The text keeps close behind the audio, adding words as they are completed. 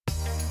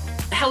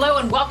Hello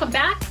and welcome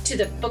back to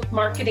the Book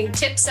Marketing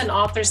Tips and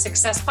Author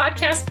Success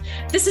Podcast.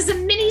 This is a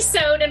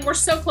mini-sode and we're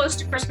so close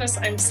to Christmas.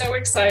 I'm so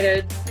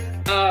excited.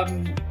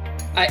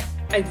 I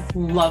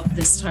love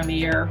this time of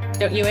year.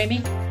 Don't you,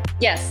 Amy?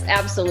 Yes,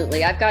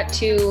 absolutely. I've got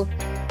two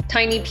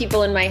tiny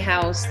people in my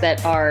house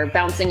that are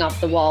bouncing off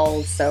the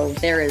walls. So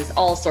there is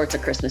all sorts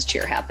of Christmas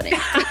cheer happening.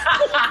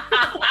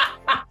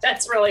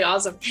 That's really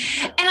awesome.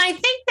 And I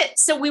think that,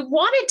 so we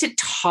wanted to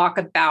talk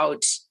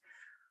about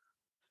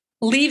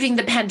leaving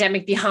the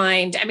pandemic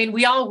behind. I mean,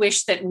 we all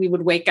wish that we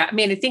would wake up. I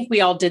mean, I think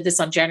we all did this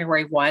on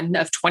January 1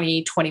 of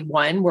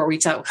 2021, where we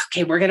thought,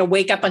 okay, we're going to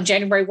wake up on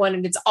January 1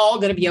 and it's all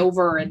going to be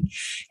over.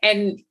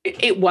 And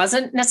it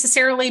wasn't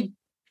necessarily.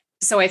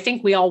 So I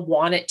think we all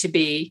want it to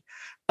be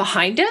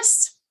behind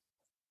us.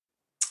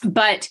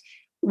 But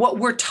what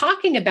we're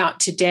talking about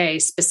today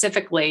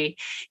specifically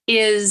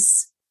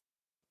is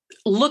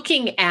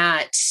looking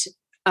at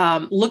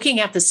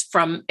this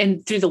from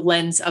and through the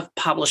lens of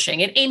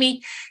publishing. And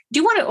Amy, do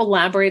you want to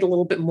elaborate a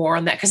little bit more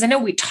on that? Because I know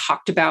we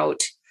talked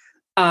about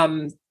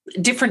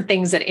different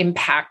things that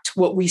impact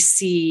what we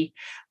see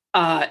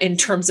in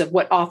terms of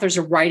what authors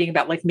are writing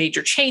about, like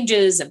major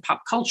changes and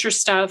pop culture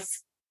stuff.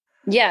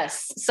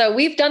 Yes. So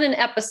we've done an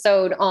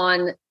episode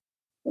on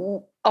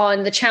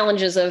the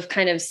challenges of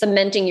kind of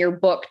cementing your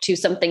book to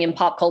something in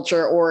pop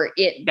culture or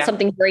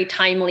something very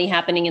timely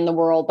happening in the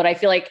world. But I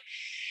feel like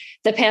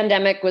the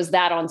pandemic was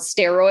that on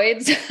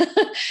steroids.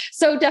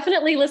 So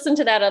definitely listen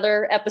to that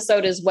other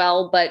episode as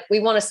well. But we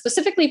want to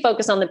specifically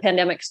focus on the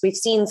pandemic because we've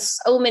seen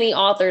so many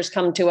authors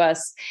come to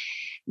us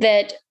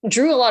that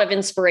drew a lot of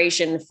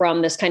inspiration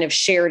from this kind of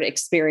shared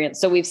experience.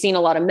 So we've seen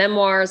a lot of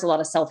memoirs, a lot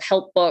of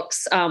self-help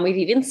books. We've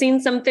even seen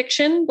some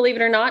fiction, believe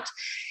it or not.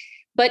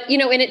 But,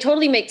 and it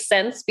totally makes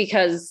sense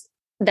because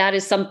that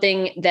is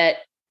something that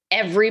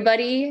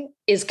everybody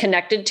is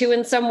connected to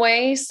in some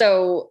way.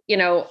 So,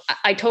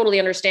 I totally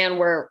understand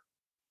where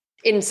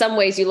in some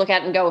ways you look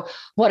at it and go,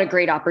 what a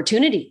great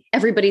opportunity.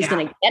 Everybody's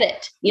going to get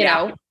it, you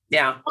know?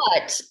 Yeah.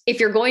 But if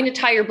you're going to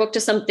tie your book to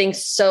something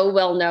so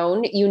well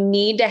known, you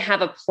need to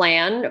have a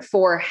plan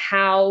for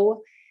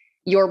how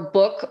your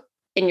book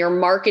and your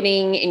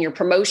marketing and your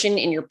promotion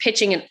and your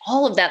pitching and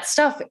all of that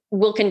stuff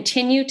will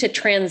continue to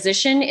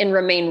transition and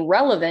remain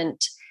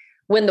relevant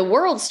when the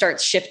world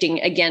starts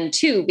shifting again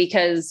too.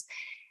 Because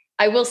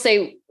I will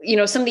say,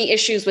 some of the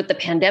issues with the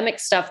pandemic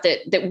stuff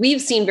that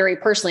we've seen very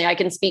personally, I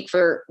can speak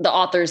for the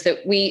authors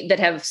that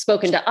have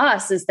spoken to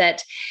us, is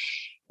that,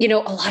 a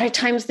lot of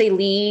times they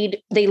lean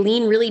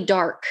really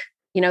dark,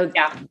 they're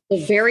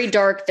very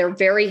dark, they're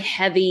very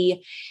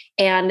heavy.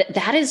 And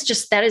that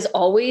is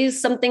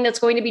always something that's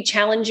going to be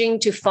challenging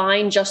to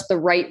find just the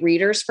right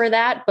readers for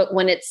that. But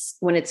when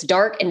it's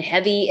dark and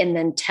heavy and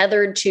then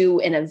tethered to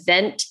an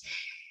event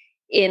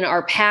in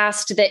our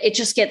past, that it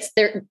just gets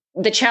there,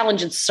 the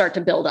challenges start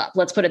to build up.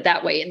 Let's put it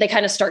that way. They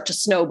kind of start to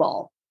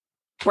snowball.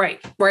 Right,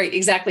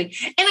 exactly.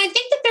 And I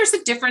think that there's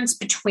a difference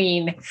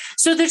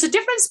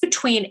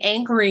between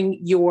anchoring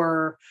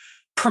your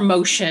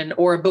promotion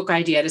or a book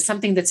idea to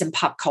something that's in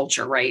pop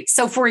culture, right?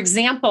 So for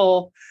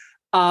example,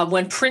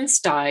 when Prince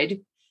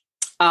died,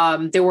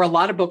 there were a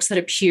lot of books that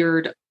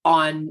appeared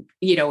on,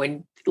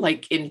 in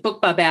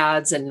BookBub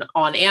ads and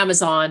on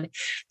Amazon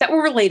that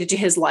were related to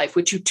his life,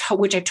 which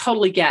I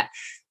totally get.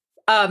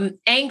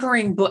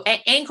 Anchoring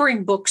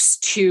books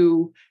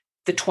to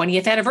the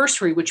 20th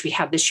anniversary, which we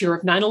have this year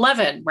of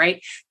 9/11,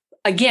 right?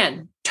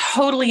 Again,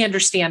 totally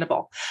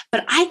understandable.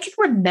 But I can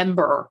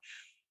remember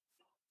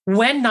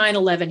when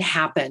 9/11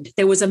 happened,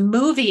 there was a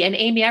movie, and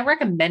Amy, I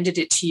recommended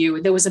it to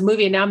you. There was a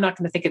movie, and now I'm not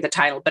going to think of the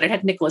title, but it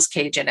had Nicolas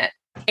Cage in it.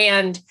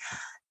 And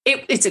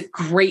it's a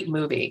great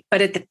movie.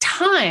 But at the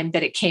time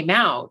that it came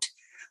out,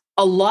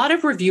 a lot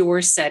of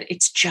reviewers said,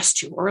 it's just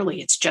too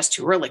early. It's just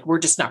too early. We're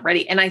just not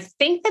ready. And I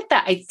think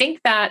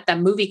that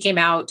movie came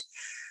out,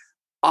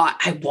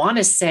 I want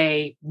to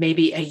say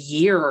maybe a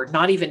year,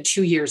 not even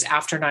 2 years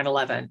after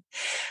 9/11.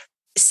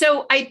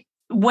 So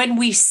when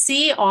we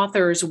see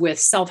authors with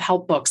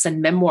self-help books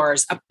and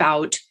memoirs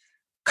about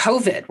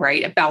COVID,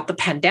 right, about the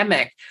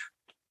pandemic,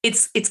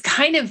 it's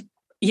kind of,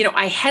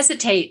 I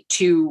hesitate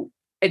to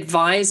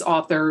advise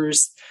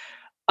authors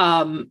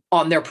on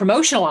their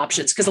promotional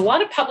options, because a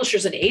lot of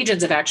publishers and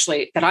agents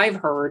that I've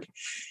heard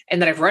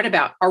and that I've read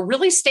about are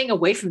really staying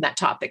away from that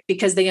topic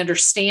because they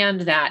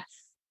understand that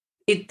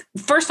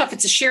first off,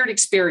 it's a shared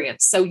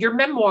experience. So your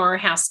memoir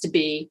has to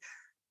be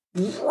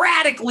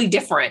radically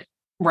different,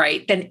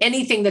 right, than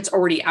anything that's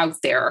already out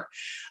there.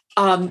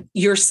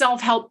 Your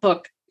self-help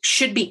book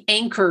should be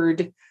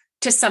anchored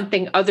to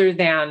something other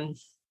than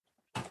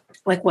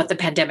like what the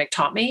pandemic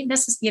taught me,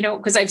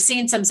 because I've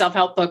seen some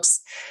self-help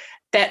books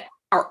that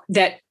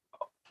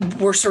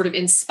were sort of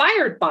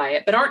inspired by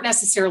it, but aren't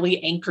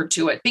necessarily anchored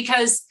to it.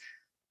 Because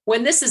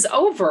when this is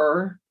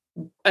over,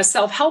 a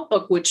self-help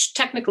book, which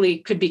technically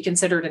could be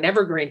considered an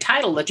evergreen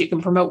title that you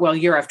can promote well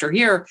year after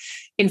year,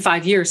 in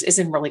 5 years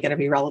isn't really going to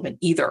be relevant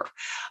either.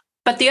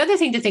 But the other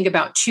thing to think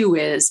about too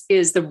is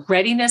the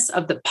readiness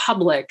of the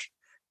public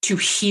to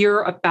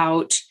hear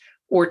about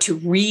or to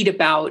read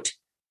about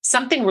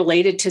something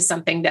related to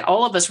something that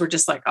all of us were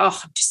just like, oh,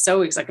 I'm just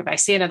so excited. If I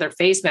see another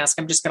face mask,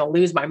 I'm just going to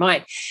lose my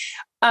mind.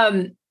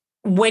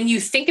 When you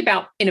think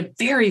about in a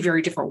very,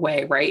 very different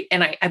way, right?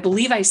 And I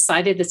believe I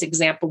cited this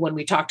example when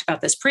we talked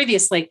about this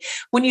previously.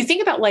 When you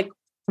think about like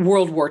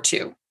World War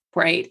II,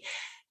 right?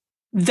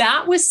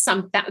 That was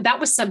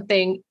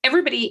something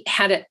everybody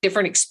had a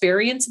different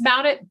experience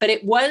about it, but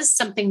it was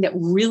something that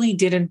really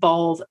did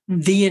involve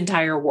the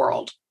entire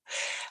world.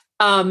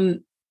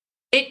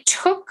 It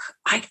took,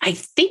 I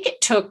think it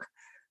took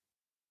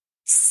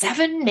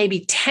 7,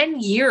 maybe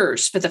 10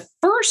 years for the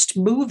first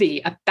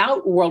movie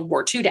about World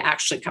War II to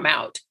actually come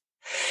out.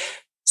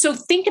 So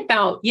think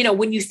about,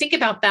 when you think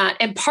about that,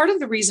 and part of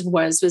the reason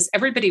was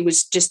everybody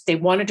was just, they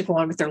wanted to go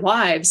on with their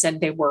lives and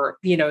they were,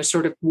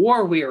 sort of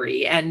war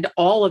weary and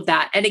all of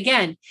that. And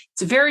again,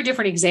 it's a very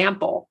different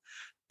example,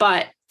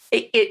 but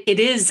it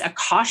is a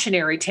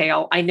cautionary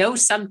tale. I know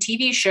some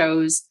TV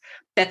shows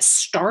that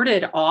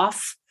started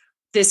off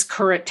this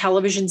current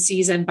television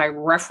season by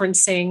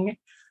referencing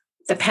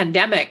the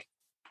pandemic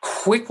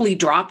quickly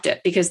dropped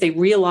it because they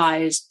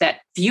realized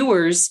that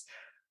viewers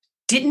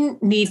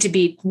didn't need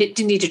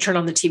to turn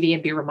on the TV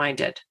and be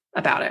reminded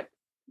about it.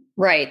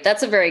 Right.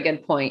 That's a very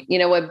good point.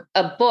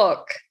 A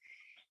book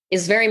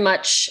is very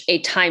much a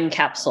time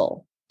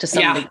capsule to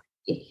some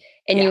degree.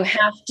 And you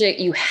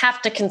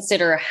have to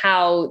consider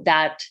how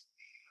that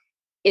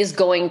is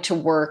going to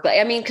work.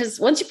 Because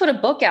once you put a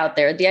book out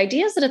there, the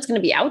idea is that it's going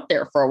to be out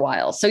there for a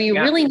while. So you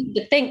really need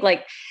to think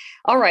like,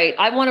 all right,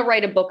 I want to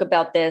write a book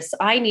about this.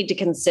 I need to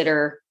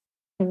consider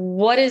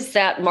what is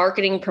that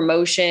marketing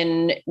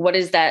promotion? What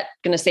is that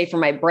going to say for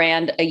my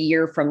brand a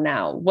year from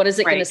now? What is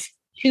it going to say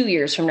 2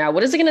 years from now?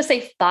 What is it going to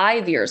say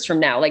 5 years from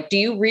now? Like, do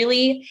you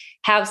really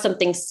have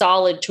something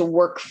solid to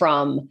work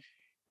from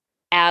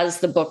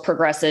as the book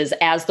progresses,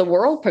 as the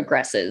world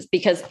progresses?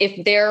 Because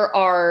if there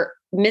are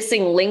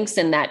missing links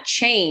in that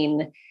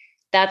chain,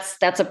 that's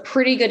a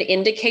pretty good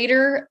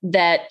indicator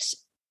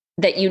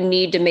that you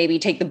need to maybe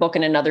take the book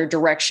in another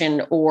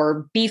direction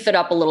or beef it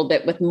up a little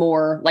bit with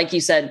more, like you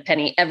said,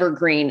 Penny,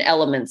 evergreen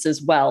elements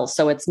as well.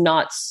 So it's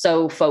not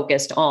so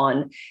focused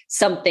on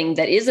something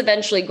that is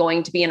eventually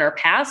going to be in our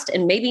past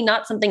and maybe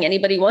not something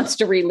anybody wants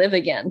to relive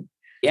again.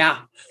 Yeah,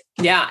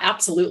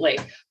 absolutely.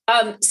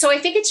 So I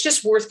think it's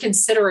just worth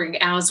considering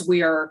as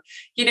we're,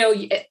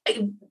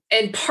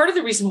 and part of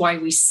the reason why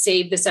we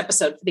saved this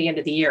episode for the end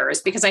of the year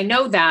is because I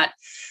know that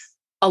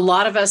a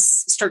lot of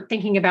us start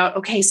thinking about,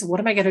 okay, so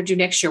what am I going to do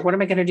next year? What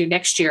am I going to do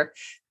next year?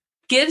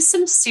 Give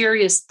some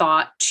serious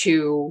thought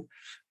to,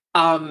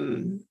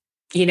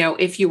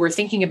 if you were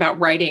thinking about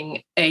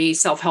writing a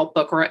self-help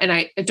book, and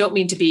I don't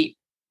mean to be,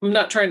 I'm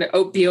not trying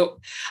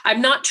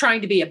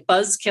to be a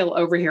buzzkill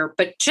over here,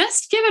 but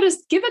just give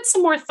it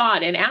some more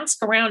thought and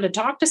ask around and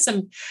talk to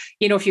some,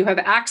 if you have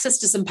access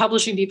to some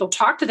publishing people,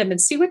 talk to them and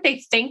see what they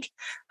think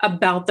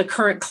about the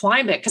current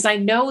climate. Because I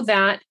know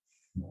that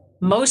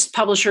most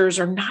publishers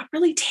are not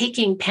really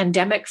taking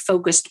pandemic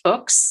focused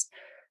books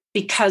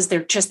because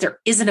there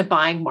isn't a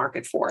buying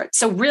market for it.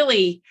 So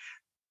really,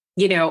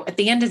 at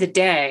the end of the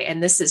day,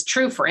 and this is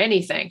true for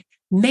anything,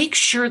 make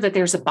sure that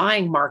there's a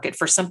buying market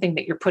for something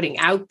that you're putting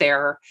out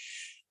there.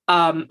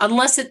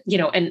 Unless it,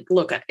 and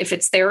look, if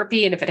it's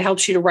therapy and if it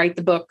helps you to write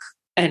the book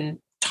and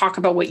talk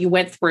about what you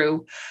went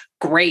through,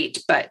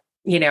 great. But,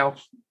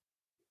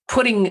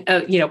 putting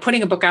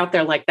a book out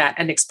there like that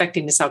and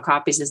expecting to sell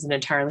copies is an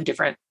entirely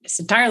different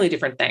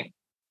thing.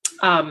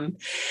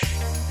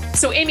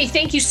 So Amy,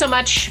 thank you so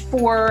much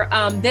for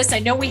this. I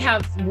know we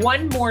have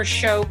one more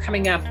show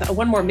coming up,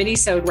 one more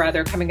mini-sode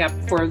rather coming up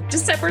for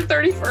December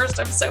 31st.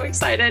 I'm so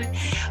excited,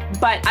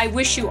 but I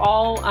wish you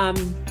all a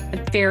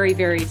very,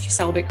 very, if you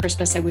celebrate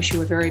Christmas, I wish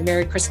you a very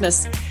Merry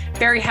Christmas,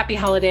 very happy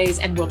holidays,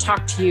 and we'll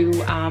talk to you.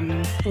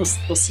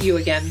 We'll see you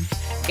again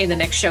in the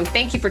next show.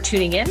 Thank you for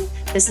tuning in.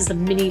 This is the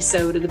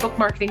mini-sode of the Book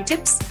Marketing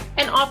Tips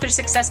and Author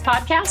Success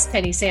Podcast.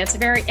 Penny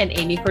Sansevieri and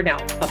Amy Cornell.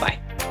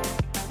 Bye-bye.